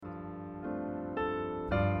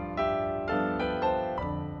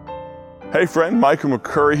Hey friend, Michael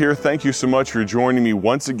McCurry here. Thank you so much for joining me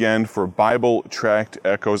once again for Bible Tract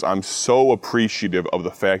Echoes. I'm so appreciative of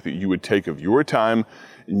the fact that you would take of your time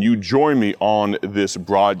and you join me on this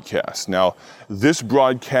broadcast. Now, this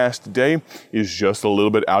broadcast today is just a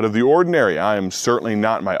little bit out of the ordinary. I am certainly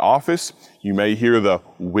not in my office. You may hear the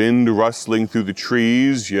wind rustling through the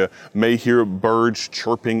trees. You may hear birds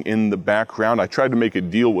chirping in the background. I tried to make a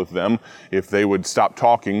deal with them. If they would stop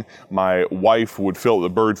talking, my wife would fill the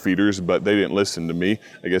bird feeders, but they didn't listen to me.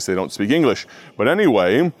 I guess they don't speak English. But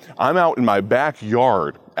anyway, I'm out in my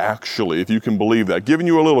backyard, actually, if you can believe that, giving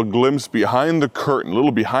you a little glimpse behind the curtain, a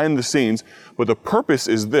little behind the scenes. But the purpose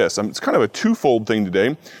is this. It's kind of a twofold thing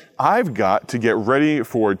today. I've got to get ready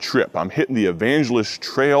for a trip. I'm hitting the Evangelist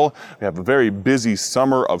Trail. We have a very busy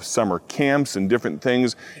summer of summer camps and different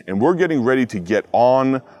things, and we're getting ready to get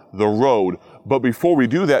on the road. But before we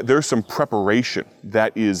do that, there's some preparation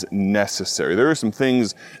that is necessary. There are some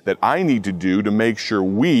things that I need to do to make sure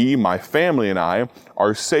we, my family and I,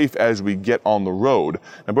 are safe as we get on the road.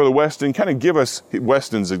 Now, Brother Weston, kind of give us,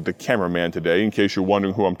 Weston's the cameraman today, in case you're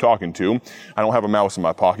wondering who I'm talking to. I don't have a mouse in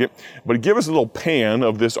my pocket, but give us a little pan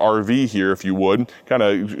of this RV here, if you would. Kind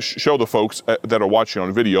of show the folks that are watching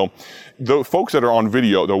on video. The folks that are on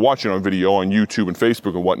video, they're watching on video on YouTube and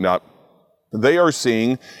Facebook and whatnot, they are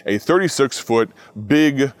seeing a 36-foot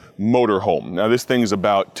big motorhome. Now, this thing's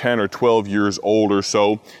about 10 or 12 years old or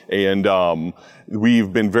so, and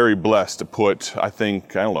we've been very blessed to put, I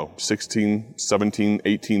think, 16, 17,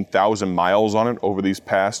 18,000 miles on it over these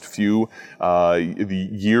past few, the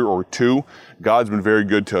year or two. God's been very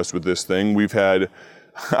good to us with this thing. We've had,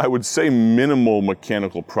 I would say, minimal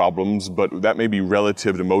mechanical problems, but that may be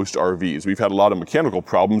relative to most RVs. We've had a lot of mechanical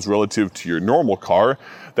problems relative to your normal car.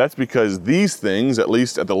 That's because these things, at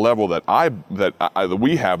least at the level that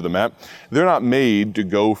we have them at, they're not made to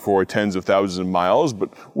go for tens of thousands of miles, but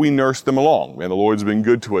we nurse them along, and the Lord's been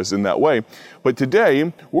good to us in that way. But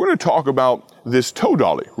today, we're going to talk about this tow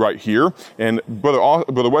dolly right here, and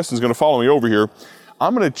Brother Weston's going to follow me over here.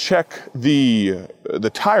 I'm going to check the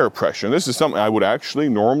tire pressure. And this is something I would actually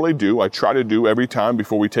normally do. I try to do every time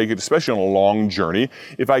before we take it, especially on a long journey.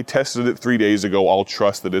 If I tested it 3 days ago, I'll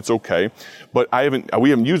trust that it's okay. But we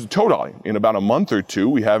haven't used a tow dolly in about a month or two.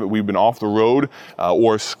 We've been off the road,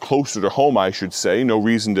 or closer to home, I should say. No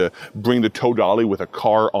reason to bring the tow dolly with a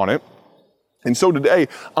car on it. And so today,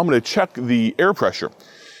 I'm going to check the air pressure.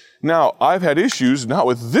 Now, I've had issues not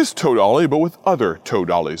with this tow dolly, but with other tow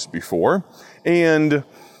dollies before. And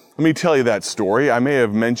let me tell you that story. I may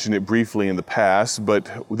have mentioned it briefly in the past, but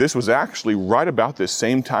this was actually right about this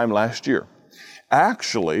same time last year.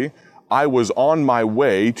 Actually, I was on my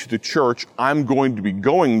way to the church I'm going to be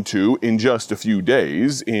going to in just a few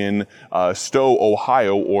days in Stowe,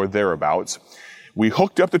 Ohio, or thereabouts. We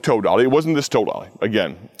hooked up the tow dolly. It wasn't this tow dolly.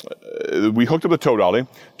 Again, we hooked up the tow dolly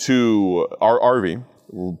to our RV,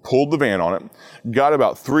 pulled the van on it, got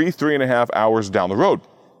about 3.5 hours down the road.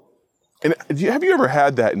 And have you ever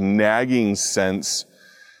had that nagging sense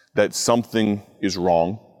that something is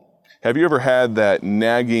wrong? Have you ever had that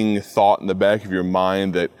nagging thought in the back of your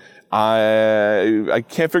mind that I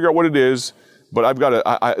can't figure out what it is, but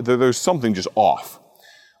there's something just off?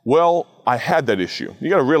 Well, I had that issue.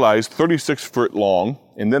 You got to realize 36 foot long,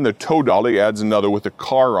 and then the tow dolly adds another with a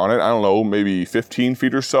car on it. I don't know, maybe 15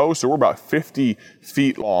 feet or so. So we're about 50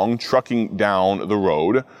 feet long, trucking down the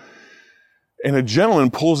road. And a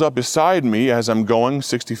gentleman pulls up beside me as I'm going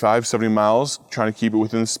 65, 70 miles, trying to keep it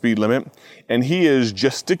within the speed limit. And he is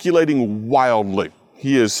gesticulating wildly.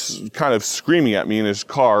 He is kind of screaming at me in his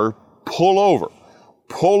car, pull over,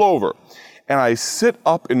 pull over. And I sit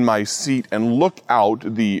up in my seat and look out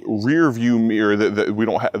the rear view mirror. We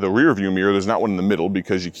don't have the rear view mirror. There's not one in the middle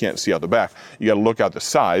because you can't see out the back. You got to look out the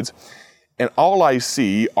sides. And all I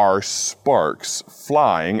see are sparks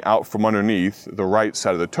flying out from underneath the right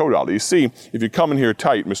side of the tow dolly. You see, if you come in here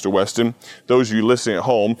tight, Mr. Weston, those of you listening at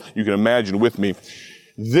home, you can imagine with me,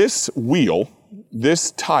 this wheel,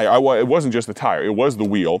 this tire, it wasn't just the tire, it was the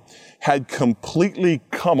wheel, had completely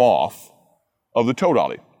come off of the tow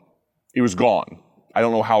dolly. It was gone. I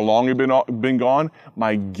don't know how long it had been gone.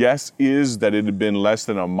 My guess is that it had been less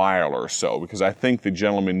than a mile or so, because I think the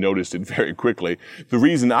gentleman noticed it very quickly. The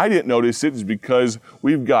reason I didn't notice it is because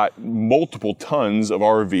we've got multiple tons of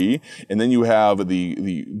RV, and then you have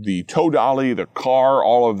the tow dolly, the car,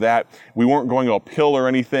 all of that. We weren't going uphill or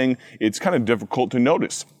anything. It's kind of difficult to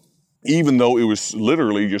notice, even though it was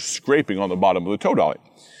literally just scraping on the bottom of the tow dolly.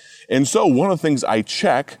 And so one of the things I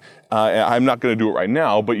check, I'm not going to do it right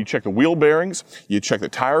now, but you check the wheel bearings, you check the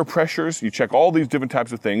tire pressures, you check all these different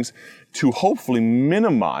types of things to hopefully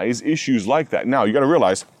minimize issues like that. Now, you got to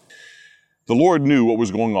realize the Lord knew what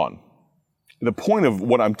was going on. The point of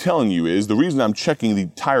what I'm telling you is, the reason I'm checking the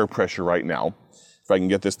tire pressure right now, if I can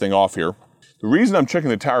get this thing off here, the reason I'm checking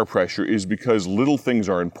the tire pressure is because little things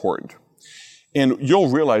are important. And you'll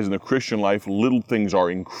realize in the Christian life, little things are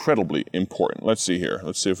incredibly important. Let's see here.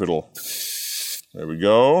 Let's see if there we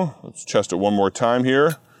go. Let's test it one more time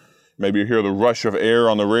here. Maybe you hear the rush of air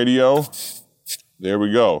on the radio. There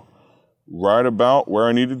we go. Right about where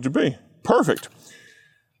I needed to be. Perfect.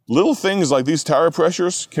 Little things like these tire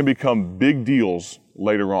pressures can become big deals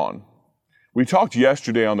later on. We talked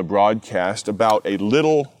yesterday on the broadcast about a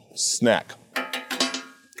little snack.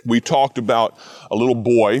 We talked about a little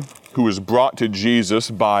boy who was brought to Jesus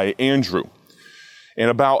by Andrew, and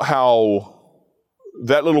about how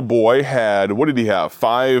that little boy had, what did he have?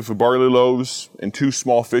 5 barley loaves and 2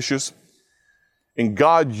 small fishes. And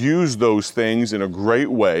God used those things in a great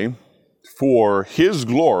way for His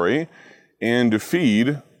glory and to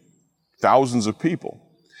feed thousands of people.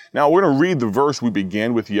 Now, we're going to read the verse we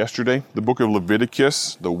began with yesterday, the book of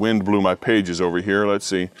Leviticus. The wind blew my pages over here. Let's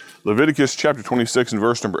see. Leviticus chapter 26 and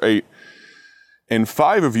verse number 8. And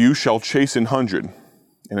 5 of you shall chase 100,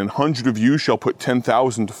 and 100 of you shall put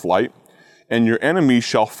 10,000 to flight, and your enemies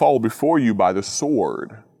shall fall before you by the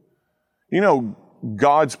sword. You know,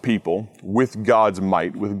 God's people, with God's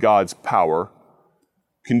might, with God's power,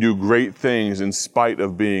 can do great things in spite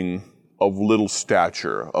of being of little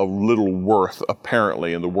stature, of little worth,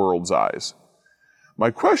 apparently, in the world's eyes.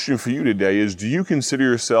 My question for you today is, do you consider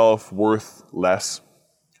yourself worth less?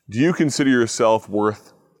 Do you consider yourself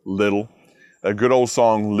worth little? A good old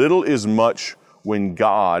song, little is much when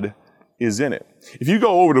God is in it. If you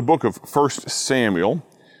go over to the book of 1 Samuel,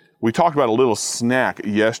 we talked about a little snack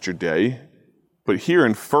yesterday, but here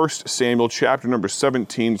in 1 Samuel chapter number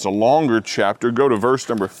 17, it's a longer chapter. Go to verse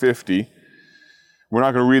number 50. We're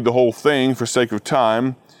not going to read the whole thing for sake of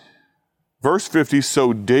time. Verse 50,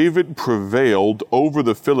 so David prevailed over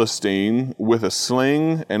the Philistine with a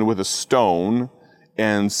sling and with a stone,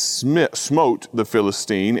 and smote the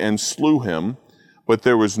Philistine and slew him, but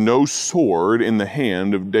there was no sword in the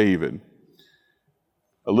hand of David.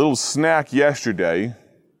 A little snack yesterday,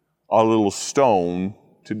 a little stone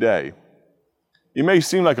today. It may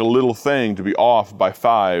seem like a little thing to be off by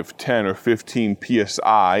 5, 10, or 15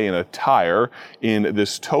 psi in a tire in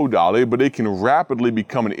this tow dolly, but it can rapidly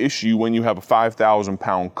become an issue when you have a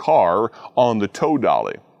 5,000-pound car on the tow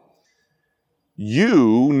dolly.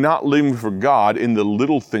 You not living for God in the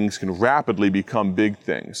little things can rapidly become big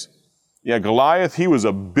things. Yeah, Goliath, he was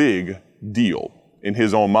a big deal in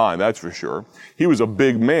his own mind, that's for sure. He was a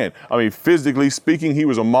big man. I mean, physically speaking, he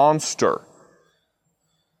was a monster.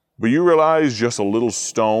 But you realize just a little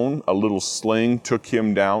stone, a little sling took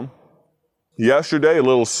him down? Yesterday, a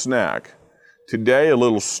little snack. Today, a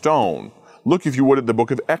little stone. Look, if you would, at the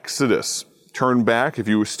book of Exodus. Turn back, if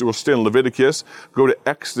you were still in Leviticus, go to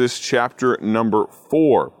Exodus chapter number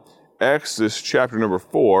 4. Exodus chapter number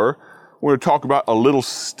 4. We're going to talk about a little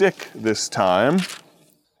stick this time.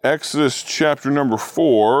 Exodus chapter number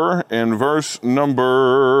 4 and verse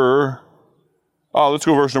number... let's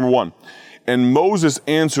go verse number 1. And Moses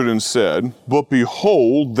answered and said, but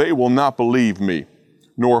behold, they will not believe me,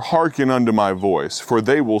 nor hearken unto my voice, for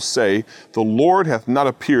they will say, the Lord hath not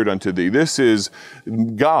appeared unto thee. This is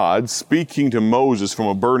God speaking to Moses from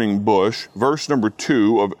a burning bush. Verse number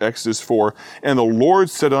 2 of Exodus 4, and the Lord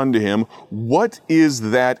said unto him, what is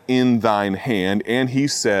that in thine hand? And he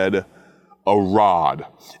said, a rod.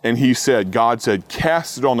 And he said, God said,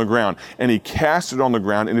 cast it on the ground. And he cast it on the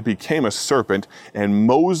ground, and it became a serpent, and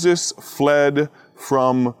Moses fled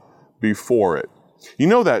from before it. You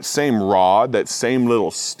know that same rod, that same little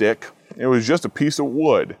stick? It was just a piece of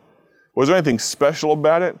wood. Was there anything special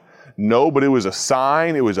about it? No, but it was a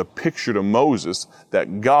sign, it was a picture to Moses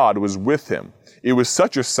that God was with him. It was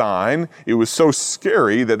such a sign, it was so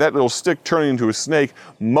scary that little stick turning into a snake,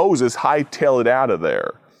 Moses hightailed it out of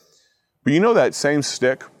there. But you know that same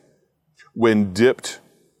stick, when dipped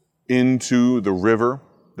into the river,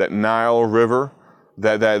 that Nile River,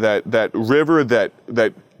 that river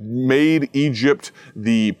that made Egypt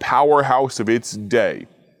the powerhouse of its day,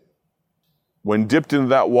 when dipped into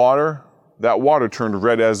that water turned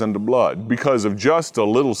red as unto blood because of just a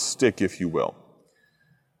little stick, if you will.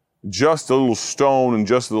 Just a little stone and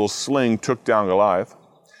just a little sling took down Goliath.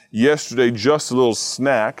 Yesterday, just a little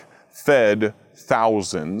snack fed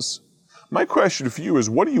thousands. My question for you is,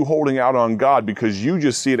 what are you holding out on God because you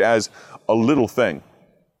just see it as a little thing?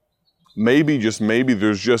 Maybe, just maybe,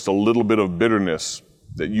 there's just a little bit of bitterness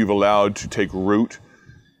that you've allowed to take root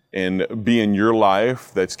and be in your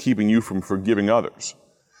life that's keeping you from forgiving others.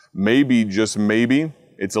 Maybe, just maybe,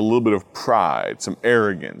 It's a little bit of pride, some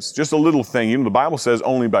arrogance, just a little thing. You know, the Bible says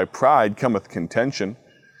only by pride cometh contention.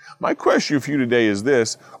 My question for you today is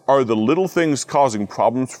this: are the little things causing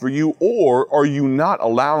problems for you, or are you not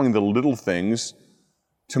allowing the little things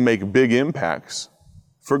to make big impacts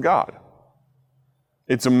for God?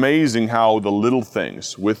 It's amazing how the little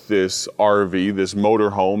things with this RV, this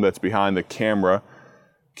motorhome that's behind the camera,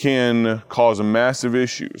 can cause massive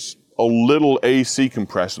issues. A little AC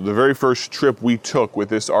compressor. The very first trip we took with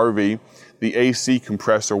this RV, the AC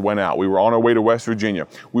compressor went out. We were on our way to West Virginia.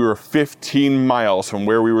 We were 15 miles from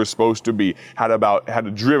where we were supposed to be,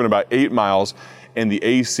 had driven about 8 miles, and the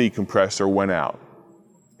AC compressor went out.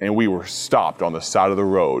 And we were stopped on the side of the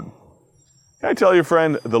road. Can I tell you,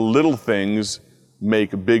 friend, the little things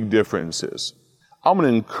make big differences. I'm going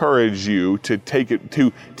to encourage you to take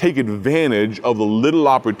advantage of the little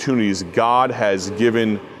opportunities God has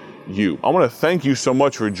given you. I want to thank you so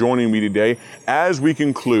much for joining me today. As we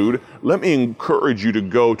conclude, let me encourage you to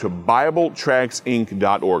go to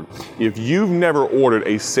BibleTracksInc.org. If you've never ordered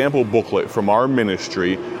a sample booklet from our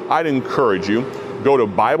ministry, I'd encourage you, go to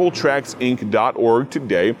BibleTracksInc.org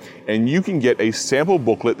today, and you can get a sample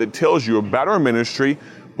booklet that tells you about our ministry,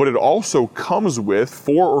 but it also comes with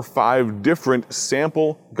 4 or 5 different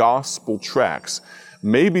sample gospel tracts.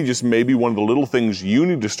 Maybe, just maybe, one of the little things you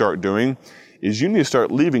need to start doing is you need to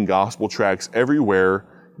start leaving gospel tracts everywhere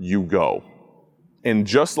you go. And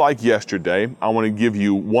just like yesterday, I want to give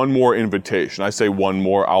you one more invitation. I say one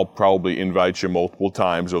more, I'll probably invite you multiple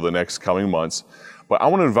times over the next coming months. But I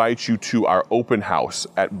want to invite you to our open house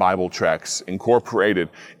at Bible Tracts Incorporated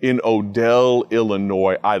in Odell,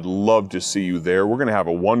 Illinois. I'd love to see you there. We're going to have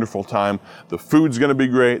a wonderful time. The food's going to be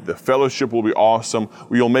great. The fellowship will be awesome.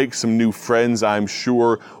 You'll make some new friends, I'm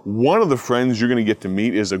sure. One of the friends you're going to get to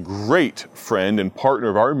meet is a great friend and partner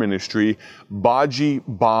of our ministry, Baji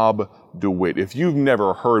Bob DeWitt. If you've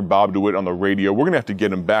never heard Bob DeWitt on the radio, we're going to have to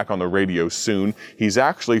get him back on the radio soon. He's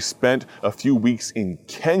actually spent a few weeks in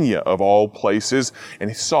Kenya, of all places, and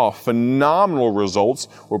he saw phenomenal results.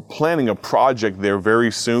 We're planning a project there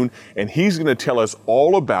very soon, and he's going to tell us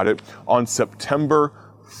all about it on September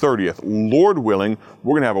 30th. Lord willing,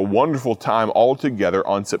 we're going to have a wonderful time all together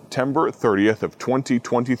on September 30th of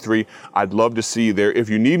 2023. I'd love to see you there. If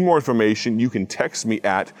you need more information, you can text me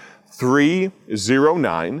at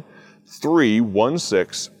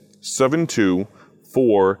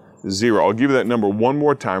 309-316-7240. I'll give you that number one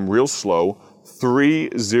more time, real slow.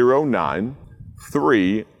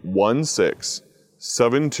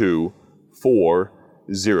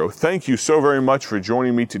 309-316-7240. Thank you so very much for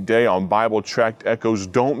joining me today on Bible Tract Echoes.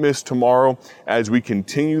 Don't miss tomorrow as we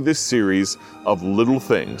continue this series of little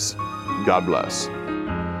things. God bless.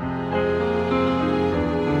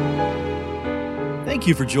 Thank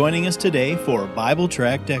you for joining us today for Bible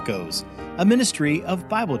Tract Echoes, a ministry of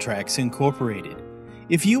Bible Tracts Incorporated.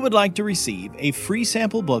 If you would like to receive a free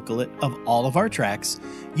sample booklet of all of our tracts,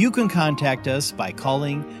 you can contact us by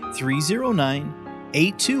calling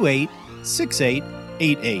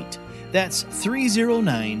 309-828-6888. That's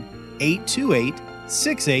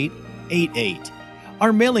 309-828-6888.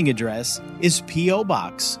 Our mailing address is P.O.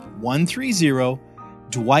 Box 130,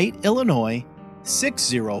 Dwight, Illinois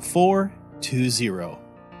 60420.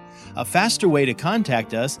 A faster way to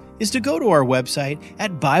contact us is to go to our website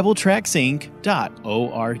at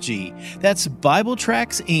BibleTracksInc.org. That's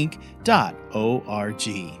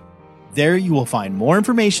BibleTracksInc.org. There you will find more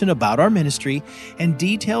information about our ministry and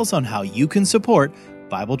details on how you can support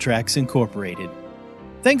Bible Tracts Incorporated.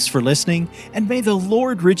 Thanks for listening, and may the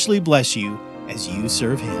Lord richly bless you as you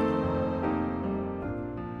serve Him.